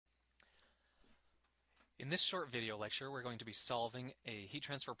In this short video lecture, we're going to be solving a heat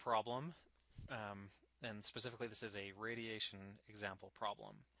transfer problem, and specifically this is a radiation example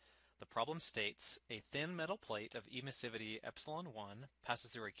problem. The problem states, a thin metal plate of emissivity epsilon 1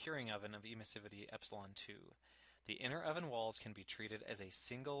 passes through a curing oven of emissivity epsilon 2. The inner oven walls can be treated as a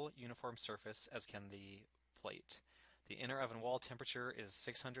single uniform surface, as can the plate. The inner oven wall temperature is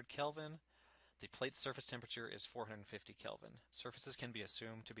 600 Kelvin. The plate's surface temperature is 450 Kelvin. Surfaces can be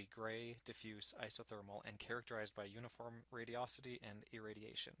assumed to be gray, diffuse, isothermal, and characterized by uniform radiosity and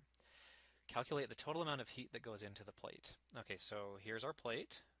irradiation. Calculate the total amount of heat that goes into the plate. Okay, so here's our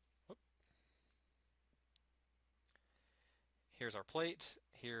plate. Here's our plate.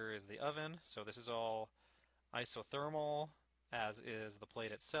 Here is the oven. So this is all isothermal, as is the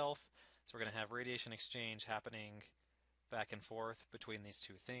plate itself. So we're going to have radiation exchange happening back and forth between these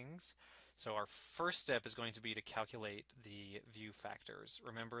two things. So our first step is going to be to calculate the view factors.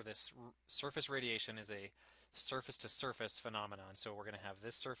 Remember, this surface radiation is a surface-to-surface phenomenon. So we're going to have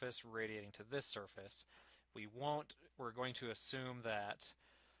this surface radiating to this surface. We're going to assume that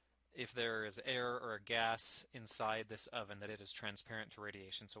if there is air or a gas inside this oven, that it is transparent to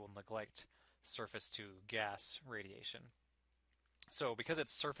radiation. So we'll neglect surface to gas radiation. So because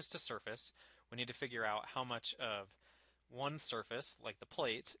it's surface to surface, we need to figure out how much of one surface, like the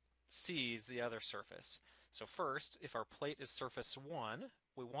plate, sees the other surface. So first, if our plate is surface 1,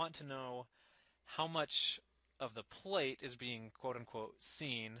 we want to know how much of the plate is being quote-unquote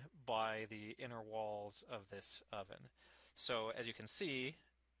seen by the inner walls of this oven. So as you can see,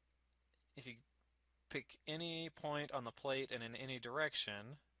 if you pick any point on the plate and in any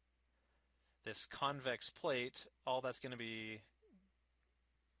direction, this convex plate, all that's going to be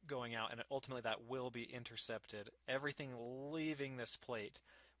going out, and ultimately that will be intercepted. Everything leaving this plate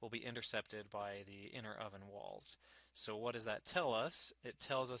will be intercepted by the inner oven walls. So what does that tell us? It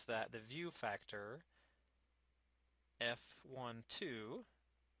tells us that the view factor F12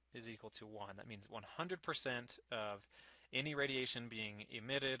 is equal to 1. That means 100% of any radiation being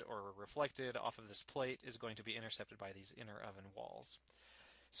emitted or reflected off of this plate is going to be intercepted by these inner oven walls.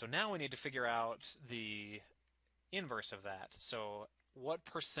 So now we need to figure out the inverse of that. So what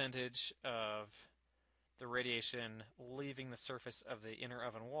percentage of the radiation leaving the surface of the inner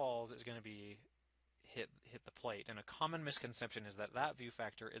oven walls is going to be hit the plate? And a common misconception is that that view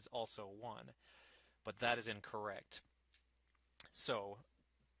factor is also 1, but that is incorrect. So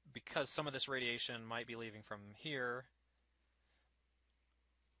because some of this radiation might be leaving from here,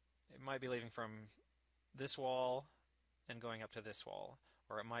 it might be leaving from this wall and going up to this wall,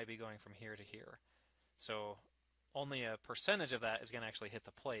 or it might be going from here to here. So only a percentage of that is going to actually hit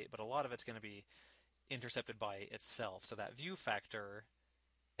the plate, but a lot of it's going to be intercepted by itself. So that view factor,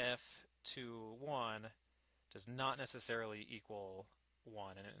 F21, does not necessarily equal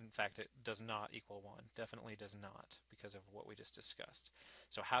 1. And in fact, it does not equal 1. Definitely does not, because of what we just discussed.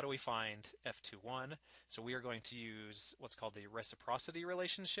 So how do we find F21? So we are going to use what's called the reciprocity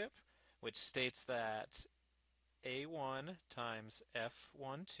relationship, which states that A1 times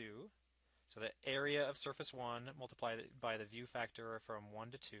F12, so the area of surface 1 multiplied by the view factor from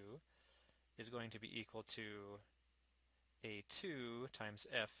 1 to 2 is going to be equal to A2 times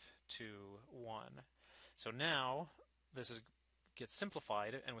F21. So now this gets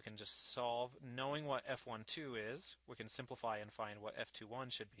simplified, and we can just solve. Knowing what F12 is, we can simplify and find what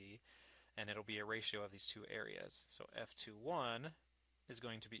F21 should be, and it'll be a ratio of these two areas. So F21 is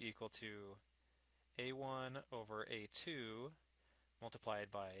going to be equal to A1 over A2 multiplied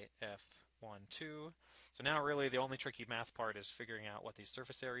by F12. So now really the only tricky math part is figuring out what these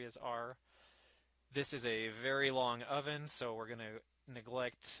surface areas are. This is a very long oven, so we're going to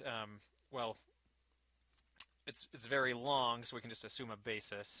neglect, well, it's very long, so we can just assume a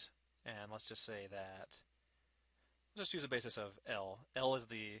basis, and let's just say that, let's just use a basis of L. L is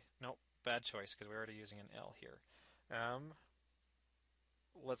the, nope, bad choice, because we're already using an L here.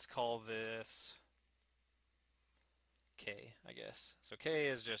 Let's call this K, I guess. So K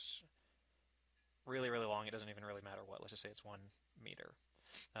is just really, really long. It doesn't even really matter what. Let's just say it's 1 meter.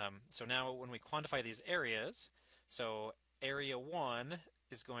 So now when we quantify these areas, so area 1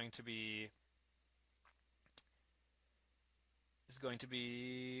 is going to be,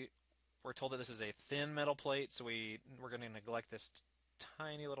 we're told that this is a thin metal plate, so we're going to neglect this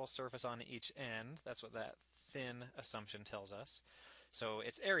tiny little surface on each end. That's what that thin assumption tells us. So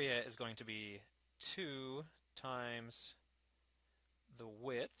its area is going to be 2 times the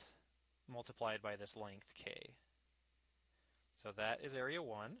width multiplied by this length K. So that is area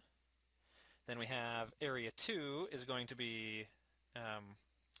 1. Then we have area 2 is going to be,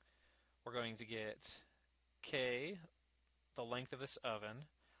 we're going to get K, the length of this oven,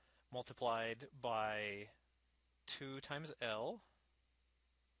 multiplied by 2 times L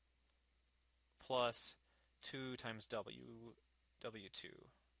plus 2 times W2.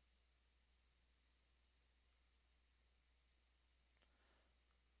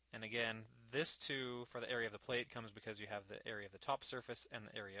 And again, this 2 for the area of the plate comes because you have the area of the top surface and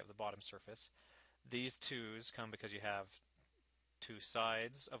the area of the bottom surface. These 2's come because you have 2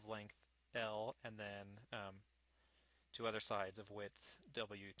 sides of length L and then 2 other sides of width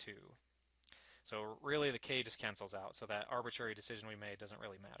W2. So really the K just cancels out, so that arbitrary decision we made doesn't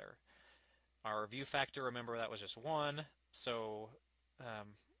really matter. Our view factor, remember, that was just 1, so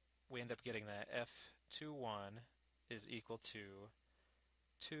we end up getting that F21 is equal to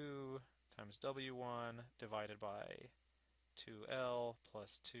 2 times W1 divided by 2L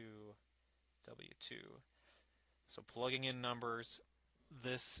plus 2W2. So plugging in numbers,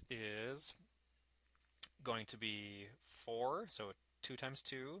 this is going to be 4, so 2 times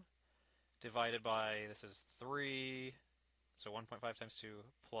 2 divided by, this is 3, so 1.5 times 2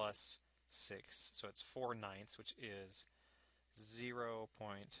 plus 6, so it's 4/9, which is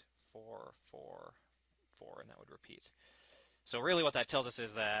 0.444, and that would repeat. So really what that tells us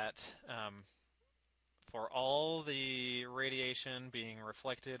is that for all the radiation being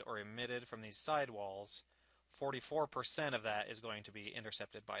reflected or emitted from these sidewalls, 44% of that is going to be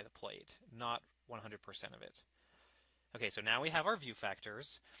intercepted by the plate, not 100% of it. Okay, so now we have our view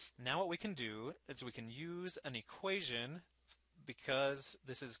factors. Now what we can do is we can use an equation, because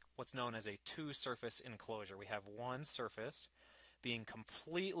this is what's known as a two-surface enclosure. We have one surface being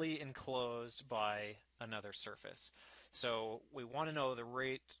completely enclosed by another surface. So we want to know the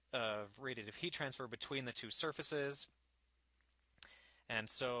rate of radiative heat transfer between the two surfaces. And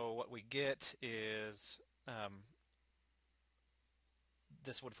so what we get is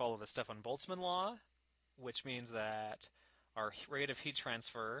this would follow the Stefan-Boltzmann law, which means that our rate of heat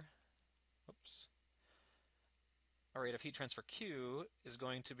transfer, our rate of heat transfer Q is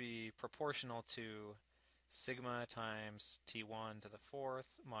going to be proportional to sigma times T1 to the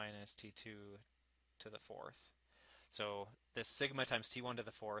fourth minus T2 to the fourth. So this sigma times T1 to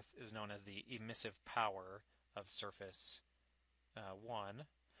the fourth is known as the emissive power of surface 1,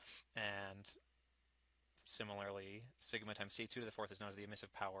 and similarly, sigma times T2 to the fourth is known as the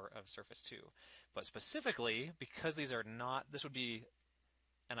emissive power of surface 2. But specifically, because these are not, this would be,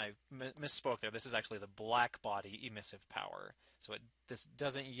 and I misspoke there, this is actually the black body emissive power. So this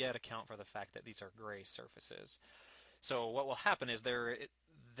doesn't yet account for the fact that these are gray surfaces. So what will happen is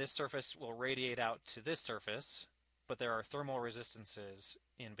this surface will radiate out to this surface, but there are thermal resistances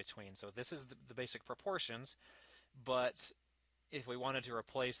in between. So this is the basic proportions, but if we wanted to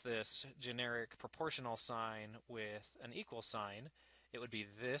replace this generic proportional sign with an equal sign, it would be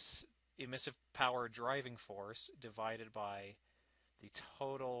this emissive power driving force divided by the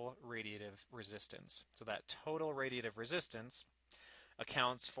total radiative resistance. So that total radiative resistance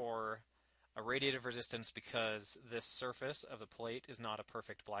accounts for a radiative resistance because this surface of the plate is not a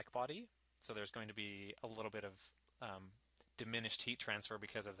perfect black body. So there's going to be a little bit of diminished heat transfer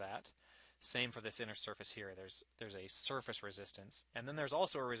because of that. Same for this inner surface here. There's a surface resistance. And then there's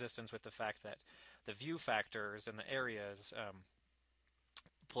also a resistance with the fact that the view factors and the areas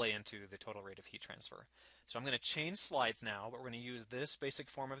play into the total rate of heat transfer. So I'm going to change slides now, but we're going to use this basic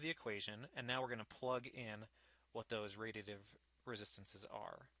form of the equation, and now we're going to plug in what those radiative resistances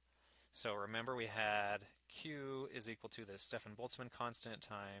are. So remember we had Q is equal to the Stefan-Boltzmann constant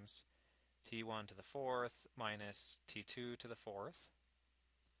times T1 to the fourth minus T2 to the fourth.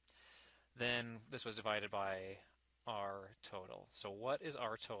 Then this was divided by R total. So what is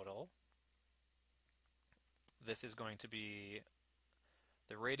R total? This is going to be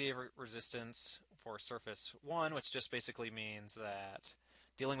the radiative resistance for surface 1, which just basically means that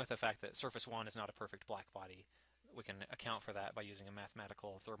dealing with the fact that surface 1 is not a perfect black body, we can account for that by using a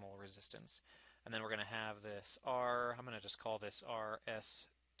mathematical thermal resistance. And then we're going to have this R, I'm going to just call this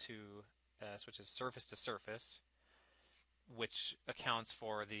RS2S, which is surface to surface, which accounts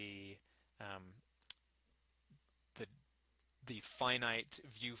for the finite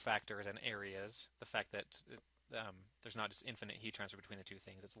view factors and areas, the fact that there's not just infinite heat transfer between the two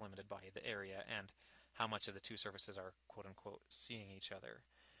things, it's limited by the area and how much of the two surfaces are quote-unquote seeing each other.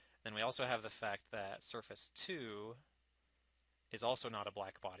 Then we also have the fact that surface 2 is also not a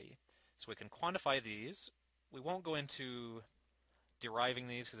black body. So we can quantify these. We won't go into deriving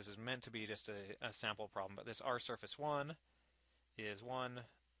these because this is meant to be just a sample problem, but this R surface 1 is 1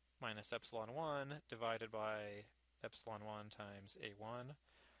 minus epsilon 1 divided by epsilon 1 times A1.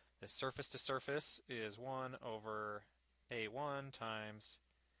 The surface to surface is 1 over A1 times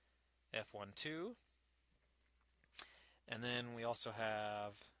F12. And then we also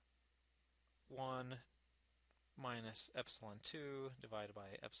have 1 minus epsilon 2 divided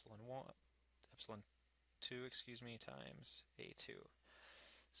by epsilon 1, epsilon 2, excuse me, times A2.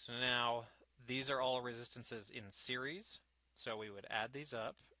 So now these are all resistances in series, so we would add these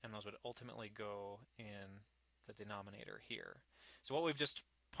up, and those would ultimately go in the denominator here. So what we've just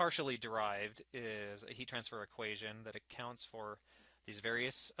partially derived is a heat transfer equation that accounts for these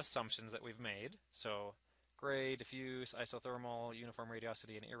various assumptions that we've made. So gray, diffuse, isothermal, uniform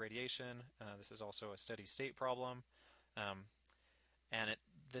radiosity, and irradiation. This is also a steady state problem. And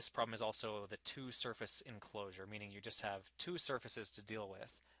this problem is also the two-surface enclosure, meaning you just have two surfaces to deal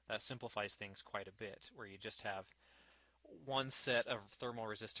with. That simplifies things quite a bit, where you just have one set of thermal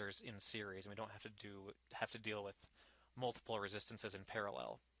resistors in series, and we don't have to deal with multiple resistances in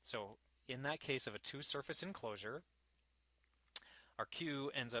parallel. So in that case of a two-surface enclosure, our Q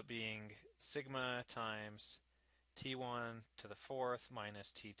ends up being sigma times T1 to the fourth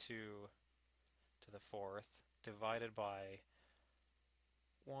minus T2 to the fourth divided by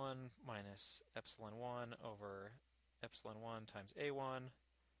 1 minus epsilon 1 over epsilon 1 times A1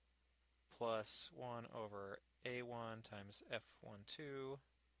 plus 1 over A1 times F12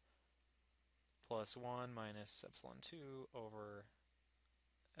 plus 1 minus epsilon 2 over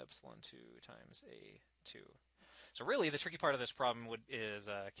epsilon 2 times A2. So really the tricky part of this problem is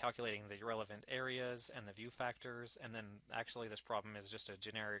calculating the relevant areas and the view factors, and then actually this problem is just a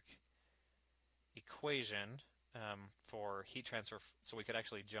generic equation for heat transfer, so we could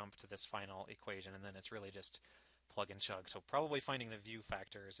actually jump to this final equation, and then it's really just plug and chug. So probably finding the view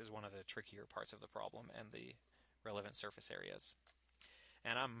factors is one of the trickier parts of the problem, and the relevant surface areas.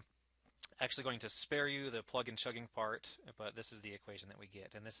 And I'm actually going to spare you the plug and chugging part, but this is the equation that we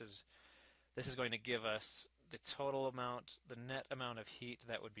get, and this is going to give us the total amount, the net amount of heat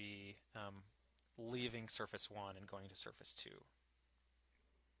that would be leaving surface 1 and going to surface 2.